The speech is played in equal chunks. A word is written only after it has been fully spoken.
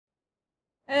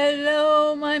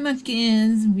Hello, my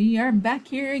munchkins. We are back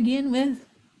here again with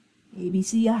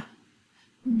ABC.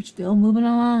 We're still moving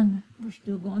along. We're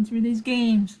still going through these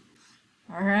games.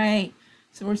 Alright,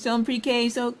 so we're still in pre-K,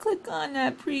 so click on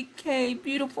that pre-K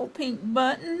beautiful pink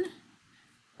button.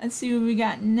 Let's see what we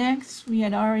got next. We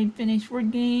had already finished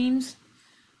word games.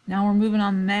 Now we're moving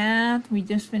on math. We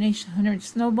just finished 100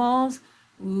 snowballs.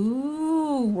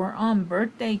 Ooh, we're on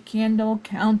birthday candle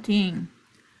counting.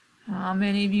 How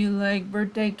many of you like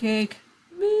birthday cake?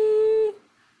 Me.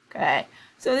 Okay,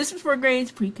 so this is for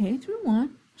grades pre-K through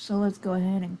 1. So let's go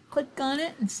ahead and click on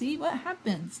it and see what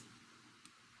happens.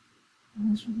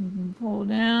 This we can pull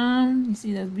down. You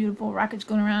see those beautiful rockets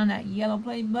going around that yellow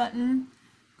play button.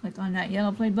 Click on that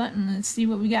yellow play button and let's see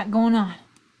what we got going on.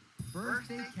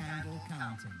 Birthday candle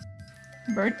counting.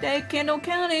 Birthday candle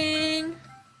counting.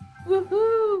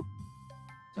 Woohoo!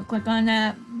 So click on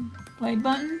that play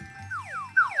button.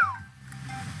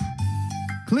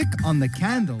 Click on the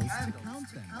candles to count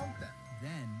them.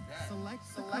 Then select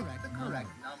the correct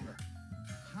number.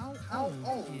 How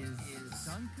old is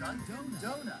Dunkin'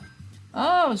 Donut?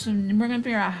 Oh, so we're going to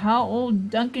figure out how old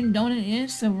Dunkin' Donut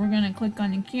is. So we're going to click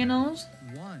on the candles.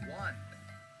 1,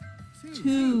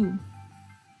 2,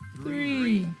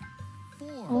 3,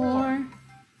 4,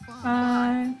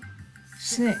 5,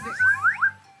 6.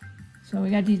 So we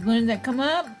got these balloons that come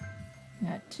up. We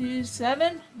got 2,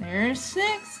 7. There's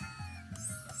 6.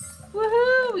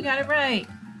 Woohoo! We got it right.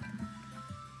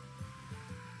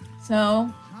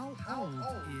 So, how old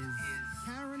is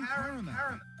Karen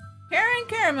Caramel? Karen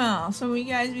Caramel. So we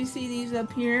see these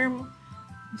up here.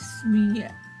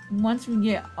 Once we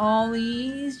get all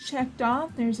these checked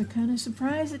off, there's a kind of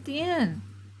surprise at the end.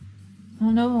 Oh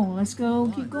no, let's go,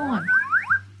 keep going.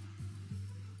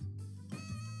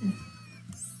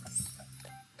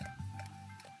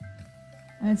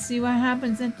 Let's see what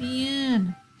happens at the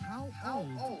end. How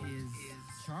old is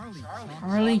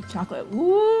Charlie chocolate.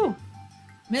 Woo!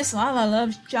 Miss Lala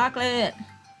loves chocolate.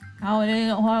 How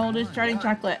old is Charlie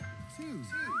Chocolate? 2.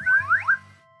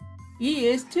 He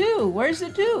is 2. Where's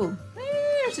the 2?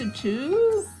 There's a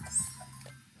 2.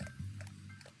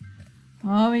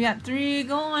 Oh, we got 3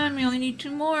 going. We only need 2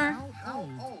 more. How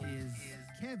old is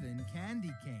Kevin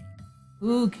Candy Cane?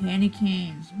 Ooh, candy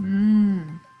canes.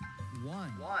 1,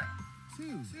 2,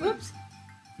 Whoops.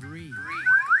 3.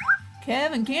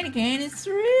 Kevin Candy Cane is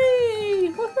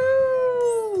 3.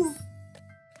 Woohoo!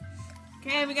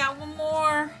 Okay, we got 1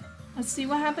 more. Let's see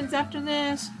what happens after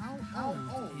this. How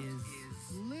old is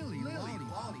Lily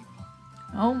Lollipop?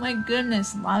 Oh my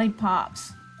goodness,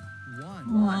 lollipops.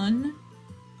 1,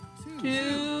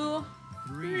 2,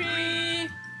 3,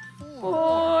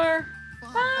 4,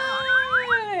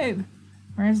 5.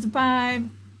 Where's the 5?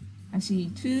 I see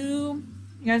 2. You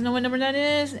guys know what number that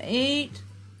is? 8,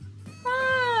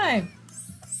 5.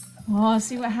 Oh, let's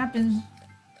see what happens.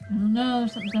 I don't know,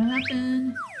 something's gonna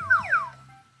happen.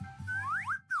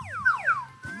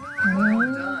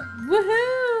 Oh,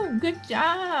 woohoo! Good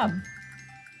job!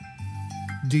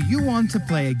 Do you want to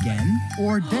play again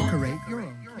or decorate your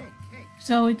own cake?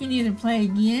 So we can either play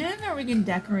again or we can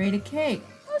decorate a cake.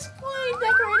 Let's play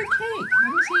decorate a cake.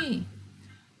 Let me see.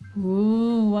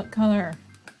 Ooh, what color?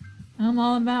 I'm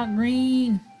all about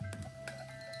green.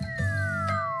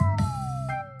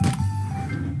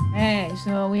 Hey,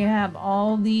 so we have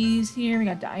all these here. We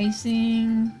got the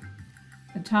icing,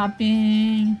 the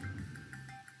topping.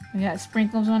 We got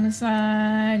sprinkles on the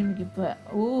side. We can put,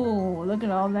 ooh, look at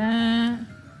all that.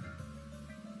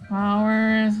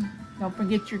 Flowers. Don't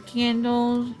forget your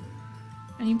candles.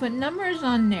 And you put numbers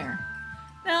on there.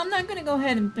 Now, I'm not going to go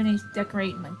ahead and finish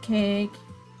decorating my cake.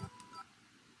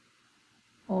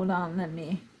 Hold on, let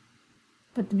me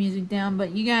put the music down.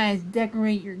 But you guys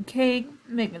decorate your cake.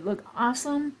 Make it look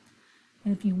awesome.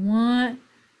 And if you want,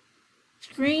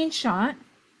 screenshot.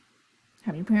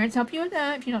 Have your parents help you with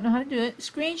that if you don't know how to do it.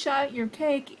 Screenshot your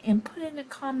cake and put it in the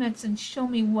comments and show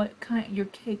me what kind your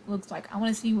cake looks like. I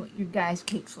want to see what your guys'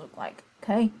 cakes look like,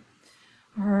 okay?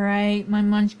 Alright, my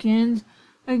munchkins.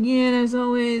 Again, as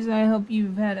always, I hope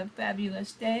you've had a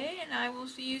fabulous day, and I will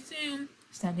see you soon.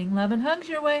 Sending love and hugs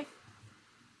your way.